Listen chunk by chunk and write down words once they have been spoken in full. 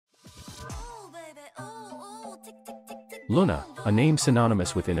LOONA, a name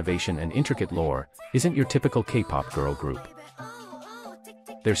synonymous with innovation and intricate lore, isn't your typical K-pop girl group.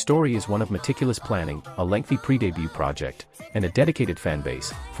 Their story is one of meticulous planning, a lengthy pre-debut project, and a dedicated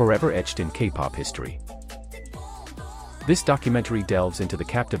fanbase, forever etched in K-pop history. This documentary delves into the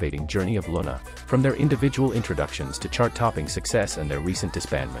captivating journey of LOONA, from their individual introductions to chart-topping success and their recent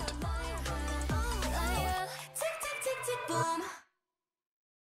disbandment.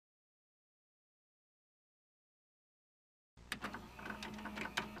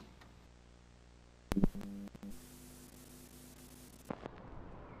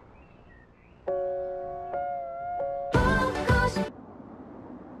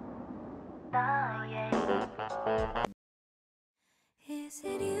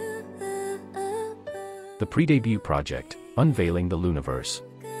 The pre-debut project, unveiling the LOONAverse.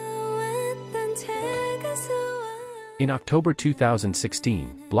 In October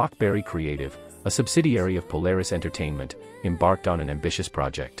 2016, Blockberry Creative, a subsidiary of Polaris Entertainment, embarked on an ambitious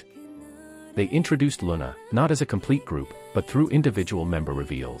project. They introduced LOONA, not as a complete group, but through individual member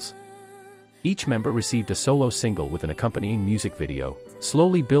reveals. Each member received a solo single with an accompanying music video,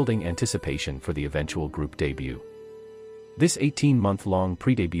 slowly building anticipation for the eventual group debut. This 18-month-long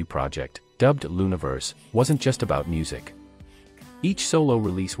pre-debut project, dubbed LOONAverse, wasn't just about music. Each solo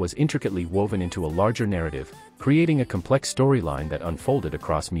release was intricately woven into a larger narrative, creating a complex storyline that unfolded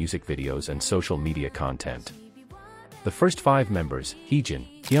across music videos and social media content. The first 5 members, Heejin,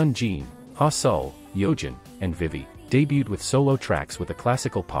 Hyunjin, Ha-Seul, Yeojin, and Vivi, debuted with solo tracks with a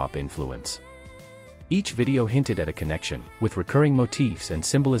classical pop influence. Each video hinted at a connection, with recurring motifs and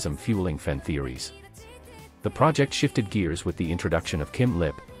symbolism fueling fan theories. The project shifted gears with the introduction of Kim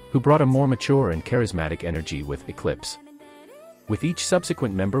Lip, who brought a more mature and charismatic energy with Eclipse. With each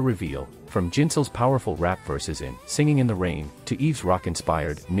subsequent member reveal, from Jinseul's powerful rap verses in Singing in the Rain to Eve's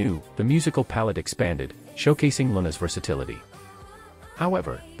rock-inspired New, the musical palette expanded, showcasing LOONA's versatility.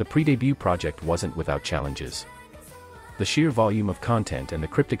 However, the pre-debut project wasn't without challenges. The sheer volume of content and the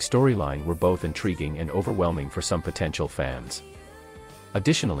cryptic storyline were both intriguing and overwhelming for some potential fans.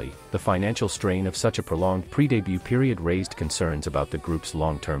 Additionally, the financial strain of such a prolonged pre-debut period raised concerns about the group's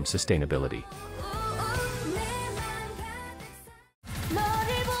long-term sustainability.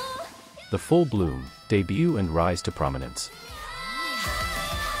 The Full Bloom, debut and rise to prominence.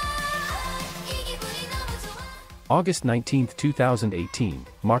 August 19, 2018,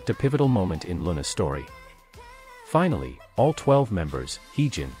 marked a pivotal moment in LOONA's story. Finally, all 12 members,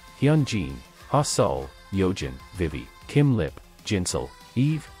 Heejin, Hyunjin, Ha-Seul, Yeojin, Vivi, Kim Lip, Jinseul,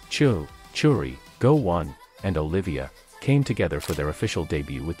 Eve, Cho, Churi, Go-won, and Olivia, came together for their official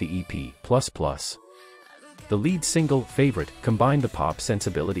debut with the EP, Plus Plus. The lead single, Favorite, combined the pop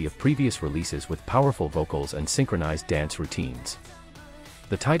sensibility of previous releases with powerful vocals and synchronized dance routines.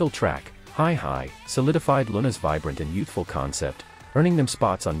 The title track, Hi Hi, solidified LOONA's vibrant and youthful concept, earning them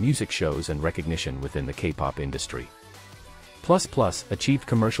spots on music shows and recognition within the K-pop industry. Plus Plus achieved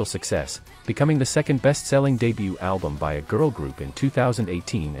commercial success, becoming the second best-selling debut album by a girl group in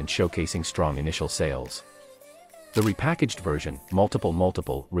 2018 and showcasing strong initial sales. The repackaged version,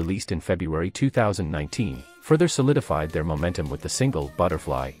 Multiple, released in February 2019, further solidified their momentum with the single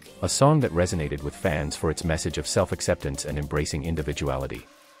Butterfly, a song that resonated with fans for its message of self-acceptance and embracing individuality.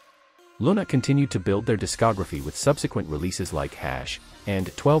 LOONA continued to build their discography with subsequent releases like Hash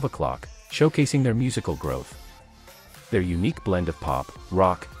and 12 O'Clock, showcasing their musical growth. Their unique blend of pop,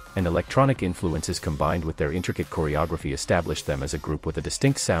 rock, and electronic influences combined with their intricate choreography established them as a group with a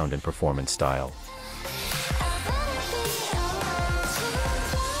distinct sound and performance style.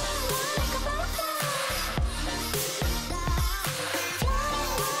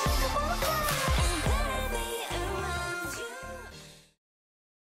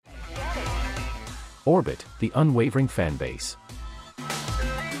 Orbit, the unwavering fanbase.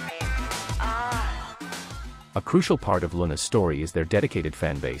 A crucial part of LOONA's story is their dedicated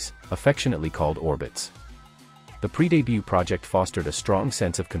fanbase, affectionately called Orbits. The pre-debut project fostered a strong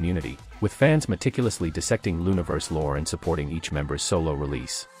sense of community, with fans meticulously dissecting LOONAverse lore and supporting each member's solo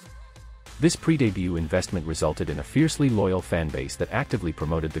release. This pre-debut investment resulted in a fiercely loyal fanbase that actively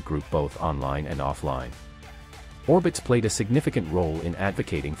promoted the group both online and offline. Orbits played a significant role in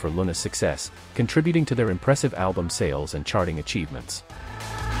advocating for LOONA's success, contributing to their impressive album sales and charting achievements.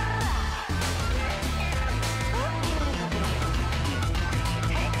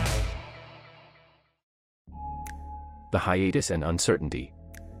 The hiatus and uncertainty.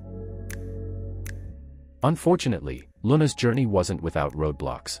 Unfortunately, LOONA's journey wasn't without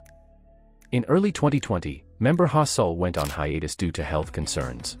roadblocks. In early 2020, member Ha-Seul went on hiatus due to health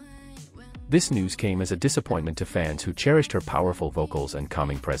concerns. This news came as a disappointment to fans who cherished her powerful vocals and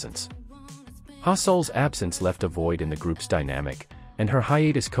calming presence. Ha-Seol's absence left a void in the group's dynamic, and her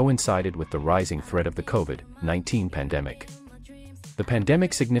hiatus coincided with the rising threat of the COVID-19 pandemic. The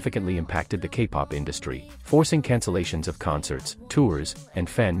pandemic significantly impacted the K-pop industry, forcing cancellations of concerts, tours, and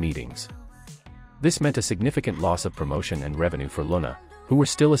fan meetings. This meant a significant loss of promotion and revenue for LOONA, who were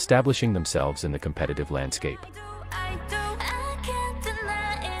still establishing themselves in the competitive landscape.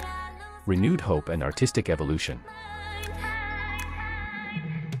 Renewed hope and artistic evolution.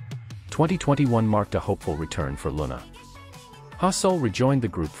 2021 marked a hopeful return for LOONA. Ha-Seol rejoined the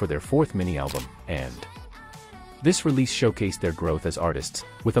group for their fourth mini-album, and this release showcased their growth as artists,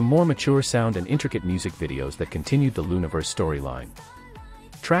 with a more mature sound and intricate music videos that continued the LOONAverse storyline.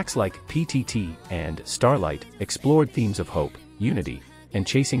 Tracks like PTT and Starlight explored themes of hope, unity, and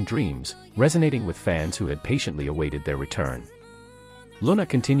chasing dreams, resonating with fans who had patiently awaited their return. LOONA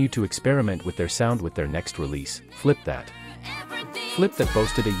continued to experiment with their sound with their next release, Flip That. Flip That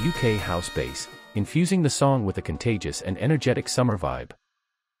boasted a UK house bass, infusing the song with a contagious and energetic summer vibe.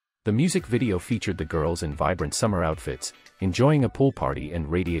 The music video featured the girls in vibrant summer outfits, enjoying a pool party and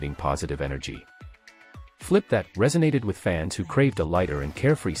radiating positive energy. Flip That resonated with fans who craved a lighter and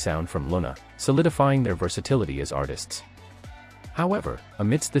carefree sound from LOONA, solidifying their versatility as artists. However,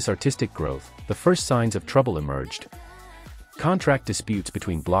 amidst this artistic growth, the first signs of trouble emerged. Contract disputes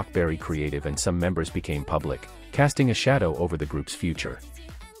between Blockberry Creative and some members became public, casting a shadow over the group's future.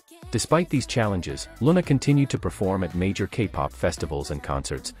 Despite these challenges, LOONA continued to perform at major K-pop festivals and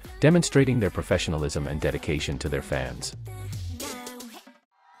concerts, demonstrating their professionalism and dedication to their fans.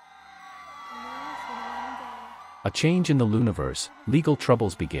 A change in the LOONAverse, legal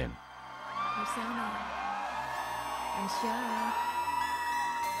troubles begin.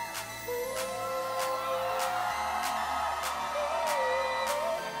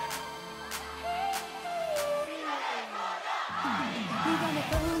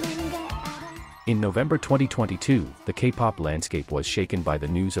 In November 2022, the K-pop landscape was shaken by the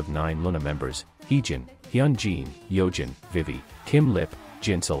news of 9 LOONA members, Heejin, Hyunjin, Yeojin, Vivi, Kim Lip,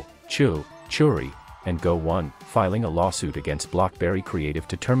 Jinsol, Chu, Churi, and Go-won, filing a lawsuit against Blockberry Creative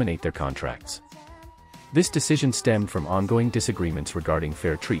to terminate their contracts. This decision stemmed from ongoing disagreements regarding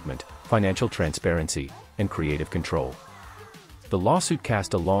fair treatment, financial transparency, and creative control. The lawsuit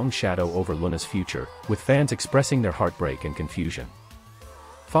cast a long shadow over LOONA's future, with fans expressing their heartbreak and confusion.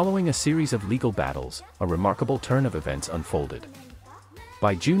 Following a series of legal battles, a remarkable turn of events unfolded.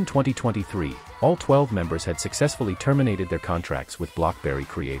 By June 2023, all 12 members had successfully terminated their contracts with Blockberry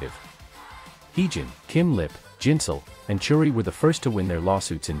Creative. Heejin, Kim Lip, Jinsol, and Churi were the first to win their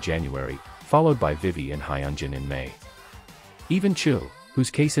lawsuits in January, followed by Vivi and Hyunjin in May. Even Chu, whose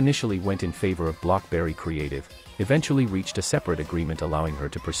case initially went in favor of Blockberry Creative, eventually reached a separate agreement allowing her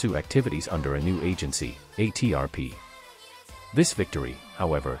to pursue activities under a new agency, ATRP. This victory,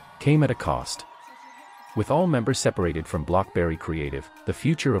 however, came at a cost. With all members separated from Blockberry Creative, the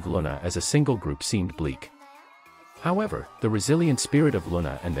future of LOONA as a single group seemed bleak. However, the resilient spirit of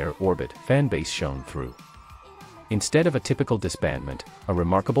LOONA and their Orbit fanbase shone through. Instead of a typical disbandment, a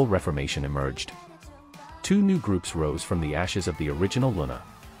remarkable reformation emerged. 2 new groups rose from the ashes of the original LOONA.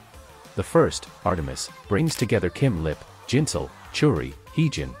 The first, Artemis, brings together Kim Lip, Jinsol, Churi,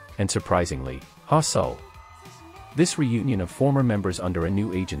 Heejin, and surprisingly, Ha-Seol. This reunion of former members under a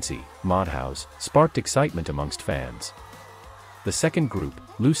new agency, Madhouse, sparked excitement amongst fans. The second group,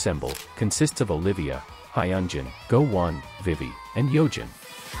 LOONA, consists of Olivia, Hyunjin, Go-won, Vivi, and Yeojin.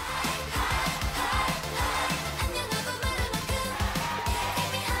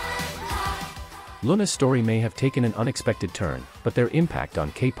 LOONA's story may have taken an unexpected turn, but their impact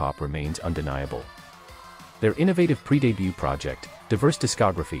on K-pop remains undeniable. Their innovative pre-debut project, diverse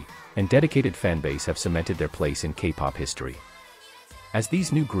discography, and dedicated fanbase have cemented their place in K-pop history. As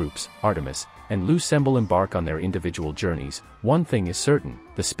these new groups, Artemis and LOONA, embark on their individual journeys, one thing is certain: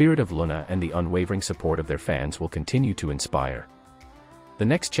 the spirit of LOONA and the unwavering support of their fans will continue to inspire. The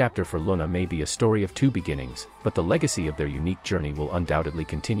next chapter for LOONA may be a story of 2 beginnings, but the legacy of their unique journey will undoubtedly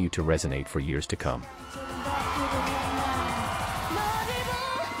continue to resonate for years to come.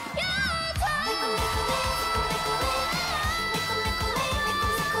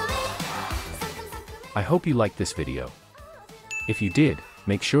 I hope you liked this video. If you did,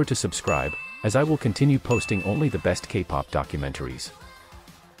 make sure to subscribe, as I will continue posting only the best K-pop documentaries.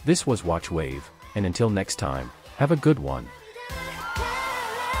 This was Watch Wave, and until next time, have a good one.